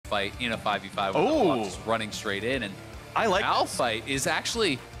fight in a 5v5 with Olaf just running straight in. And I like Malphite is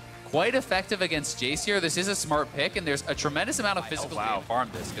actually quite effective against Jace here. This is a smart pick, and there's a tremendous amount of physical to farm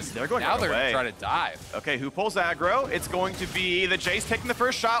this, because they're going now they're going away. to try to dive. Okay, who pulls aggro? It's going to be the Jace taking the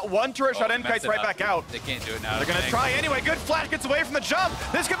first shot. One turret shot in, kites right back out. They can't do it now. They're going to try anyway. Good flash, gets away from the jump.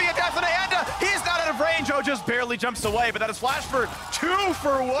 This could be a death on Anda. He's not out of range. Oh, just barely jumps away, but that is flash for 2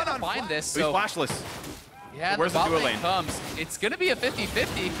 for 1 on find this. So he's flashless. Yeah, where's the the duo lane lane? Comes. It's going to be a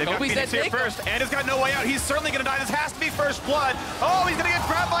 50-50. They've got Phoenix here first, and has got no way out. He's certainly going to die. This has to be first blood. Oh, he's going to get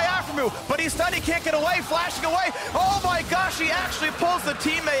grabbed by Aframu, but he's stunned. He can't get away. Flashing away. Oh my gosh, he actually pulls the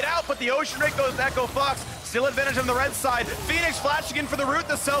teammate out, but the Ocean Drake goes to Echo Fox. Still advantage on the red side. Phoenix flashing in for the root,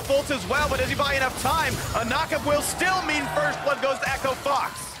 the self-ult as well, but does he buy enough time? A knockup will still mean first blood goes to Echo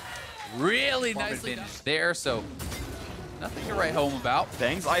Fox. Really nicely done there, so nothing to write home about.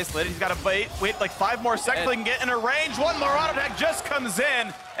 Bang's isolated. He's got to wait like 5 more seconds so he can get in a range. One more auto attack just comes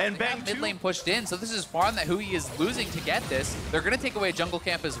in, and Bang mid lane pushed in. So this is farm that Hui is losing to get this. They're going to take away jungle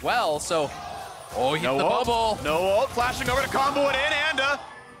camp as well. So, oh, he hit the bubble. No ult, flashing over to combo it in. Anda.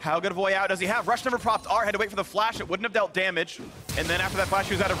 How good of a way out does he have? Rush never propped R, had to wait for the flash. It wouldn't have dealt damage. And then after that flash,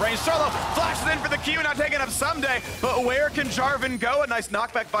 he was out of range. Solo flashes in for the Q, not taking up someday. But where can Jarvan go? A nice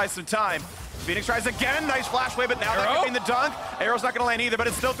knockback buys some time. Phoenix tries again, nice flash wave, but now they're getting the dunk. Arrow's not gonna land either, but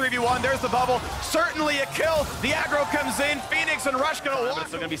it's still 3v1. There's the bubble. Certainly a kill. The aggro comes in. Phoenix and Rush gonna walk. But it's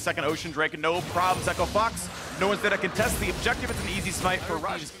still gonna be second Ocean Drake, and no problems. Echo Fox, no one's there to contest the objective. It's an easy smite for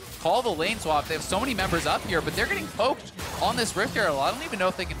Rush. Call the lane swap. They have so many members up here, but they're getting poked on this Rift Arrow. I don't even know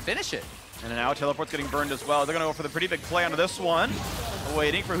if they can finish it. And now Teleport's getting burned as well. They're gonna go for the pretty big play onto this one.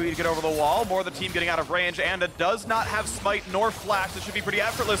 Waiting for who to get over the wall. More of the team getting out of range. Anda does not have smite nor flash. This should be pretty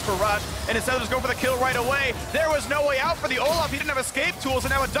effortless for Rush. And instead of just going for the kill right away, there was no way out for the Olaf. He didn't have escape tools,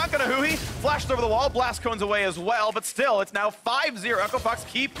 and now a dunk on a Hui. Flashed over the wall. Blast cones away as well. But still, it's now 5-0. Echo Fox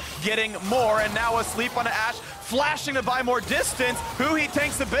keep getting more. And now asleep on Ashe. Flashing to buy more distance. Hui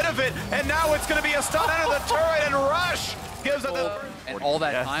takes a bit of it. And now it's going to be a stun under the turret. And Rush gives it the... And all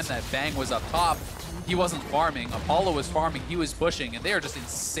that time that Bang was up top, he wasn't farming. Apollo was farming, he was pushing, and they are just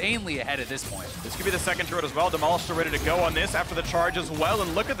insanely ahead at this point. This could be the second turret as well. Demolisher ready to go on this after the charge as well,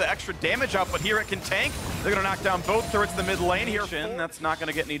 and look at the extra damage output here. It can tank. They're going to knock down both turrets in the mid lane here. That's not going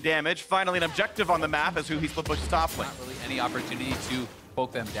to get any damage. Finally, an objective on the map as Hui split pushes top lane. Not really any opportunity to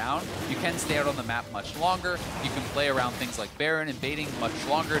poke them down. You can stay out on the map much longer. You can play around things like Baron and baiting much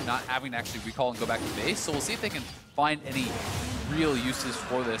longer, not having to actually recall and go back to base. So we'll see if they can find any real uses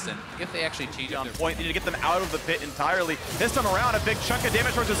for this, and if they actually change on point, they need to get them out of the pit entirely. This time around, a big chunk of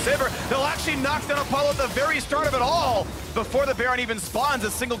damage towards the Sivir. They'll actually knock down Apollo at the very start of it all. Before the Baron even spawns,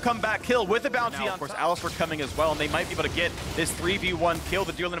 a single comeback kill with a bounty. Now, of course, Alistar coming as well, and they might be able to get this 3v1 kill.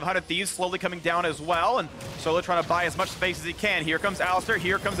 The Dueling of 100 Thieves slowly coming down as well, and Solo trying to buy as much space as he can. Here comes Alistar,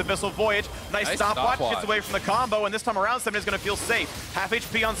 here comes Abyssal Voyage. Nice stopwatch, gets away from the combo, and this time around, somebody's going to feel safe. Half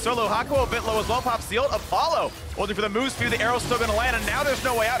HP on Solo. Hakuo a bit low as well, pops the ult. Apollo holding for the move speed. The arrow's still going to land, and now there's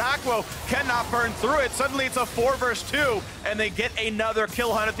no way out. Hakuo cannot burn through it. Suddenly it's a 4 versus 2, and they get another kill.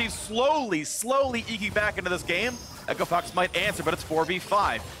 100 Thieves slowly eking back into this game. Echo Fox might answer, but it's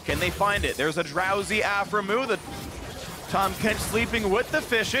 4v5. Can they find it? There's a drowsy Aframu. The Tom Kench sleeping with the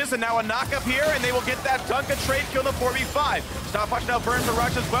fishes, and now a knock-up here, and they will get that dunk and trade kill in the 4v5. Stopwatch now burns the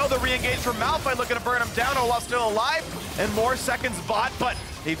Rush as well. The re-engage from Malphite looking to burn him down. Olaf still alive, and more seconds bought, but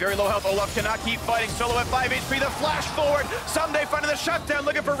a very low health Olaf cannot keep fighting. Solo at 5 HP, the flash forward. Someday finding the shutdown,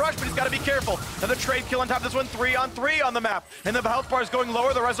 looking for Rush, but he's got to be careful. Another trade kill on top of this one, 3-on-3 on the map. And the health bar is going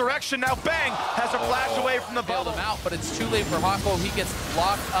lower, the resurrection now, Bang, has to flash away from the bubble. Bailed him out, but it's too late for Hakuo. He gets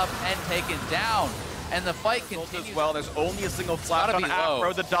locked up and taken down. And the fight continues as well. There's only a single flash on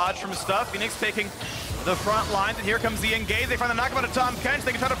Afro. The dodge from Stuff. Phoenix taking the front lines, and here comes the engage. They find the knockup on Tom Kench.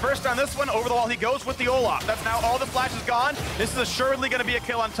 They can try to burst on this one. Over the wall he goes with the Olaf. That's now all the flash is gone. This is assuredly going to be a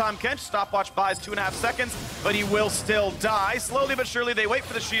kill on Tom Kench. Stopwatch buys 2.5 seconds, but he will still die. Slowly but surely, they wait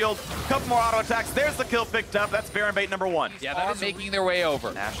for the shield. Couple more auto attacks. There's the kill picked up. That's Baron bait number 1. Yeah, that is making their way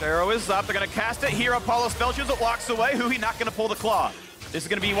over. Ashe arrow is up. They're going to cast it. Here, Apollo spell choose it, walks away. Hui not going to pull the claw. This is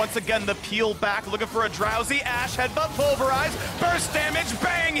going to be, once again, the peel back, looking for a drowsy. Ashe headbutt, pulverize, burst damage,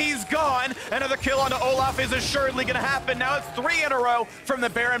 bang, he's gone. Another kill onto Olaf is assuredly going to happen. Now it's 3 in a row from the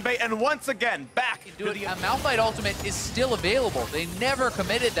Baron bait, and once again, back to the... A Malphite ultimate is still available. They never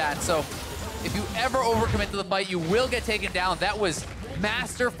committed that, so if you ever overcommit to the fight, you will get taken down. That was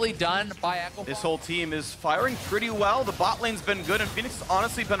masterfully done by Echo. This whole team is firing pretty well. The bot lane's been good, and Phoenix has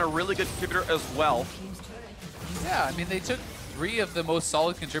honestly been a really good contributor as well. Yeah, I mean, they took 3 of the most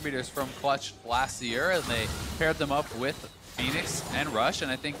solid contributors from Clutch last year, and they paired them up with Phoenix and Rush,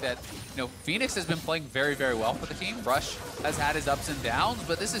 and I think that, you know, Phoenix has been playing very, very well for the team. Rush has had his ups and downs,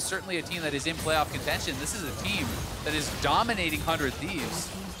 but this is certainly a team that is in playoff contention. This is a team that is dominating 100 Thieves,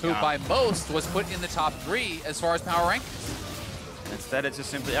 who by most was put in the top 3 as far as power rankings. Instead, it's just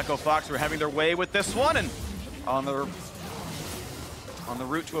simply Echo Fox who are having their way with this one, and on the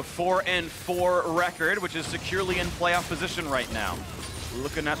route to a 4-4 record, which is securely in playoff position right now.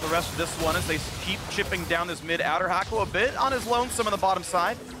 Looking at the rest of this one as they keep chipping down this mid-outer. Hako a bit on his lonesome on the bottom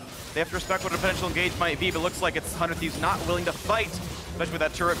side. They have to respect what a potential engage might be, but it looks like it's 100 Thieves not willing to fight, especially with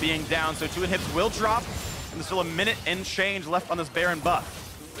that turret being down. So 2 inhibs will drop, and there's still a minute and change left on this Baron buff.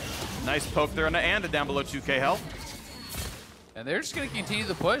 Nice poke there on the Anda down below 2k health. And they're just going to continue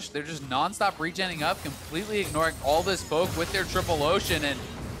the push. They're just non-stop regenning up, completely ignoring all this poke with their triple ocean. And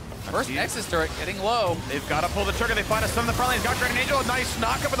first Nexus turret getting low. They've got to pull the trigger. They find a stun in the front lane. He's got Guardian Angel. A nice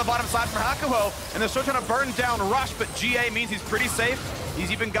knock up on the bottom side from Hakuho. And they're still trying to burn down Rush, but GA means he's pretty safe.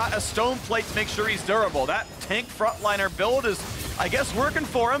 He's even got a stone plate to make sure he's durable. That tank frontliner build is, I guess, working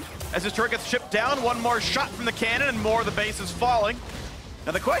for him. As his turret gets chipped down, one more shot from the cannon and more of the base is falling.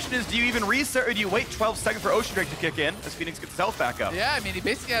 Now the question is, do you even reset or do you wait 12 seconds for Ocean Drake to kick in as Phoenix gets his health back up? Yeah, I mean, he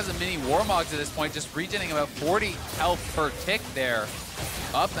basically has a mini Warmogs at this point, just regenerating about 40 health per tick there.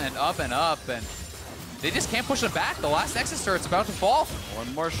 Up and up and up, and they just can't push him back. The last Nexus turret's about to fall.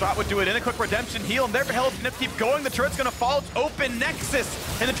 One more shot would do it in. A quick redemption heal, and their health going to keep going. The turret's going to fall. It's open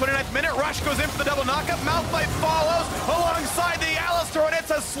Nexus. In the 29th minute, Rush goes in for the double knockup. Malphite follows alongside the Alistar, and it's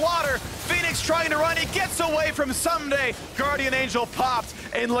a slaughter. Phoenix trying to run. He gets away from Someday. Guardian Angel popped.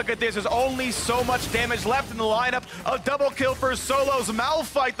 And look at this. There's only so much damage left in the lineup. A double kill for Solos.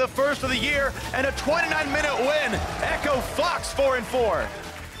 Malphite, the first of the year, and a 29-minute win. Echo Fox 4-4.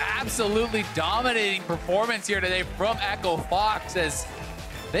 Absolutely dominating performance here today from Echo Fox as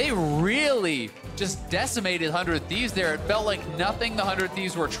they really just decimated 100 Thieves there. It felt like nothing the 100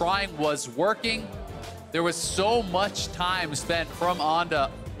 Thieves were trying was working. There was so much time spent from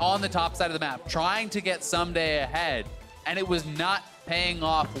Anda on the top side of the map trying to get Someday ahead, and it was not paying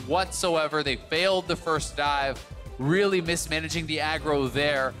off whatsoever. They failed the first dive, really mismanaging the aggro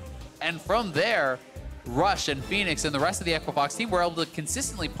there. And from there, Rush and Phoenix and the rest of the Echo Fox team were able to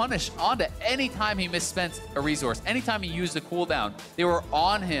consistently punish Anda anytime he misspent a resource, anytime he used a cooldown. They were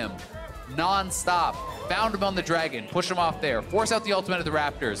on him non-stop. Found him on the Dragon, push him off there, force out the ultimate of the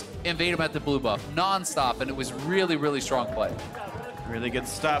Raptors, invade him at the blue buff, non-stop, and it was really, really strong play. Really good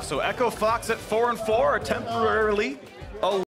stuff. So Echo Fox at 4-4 are temporarily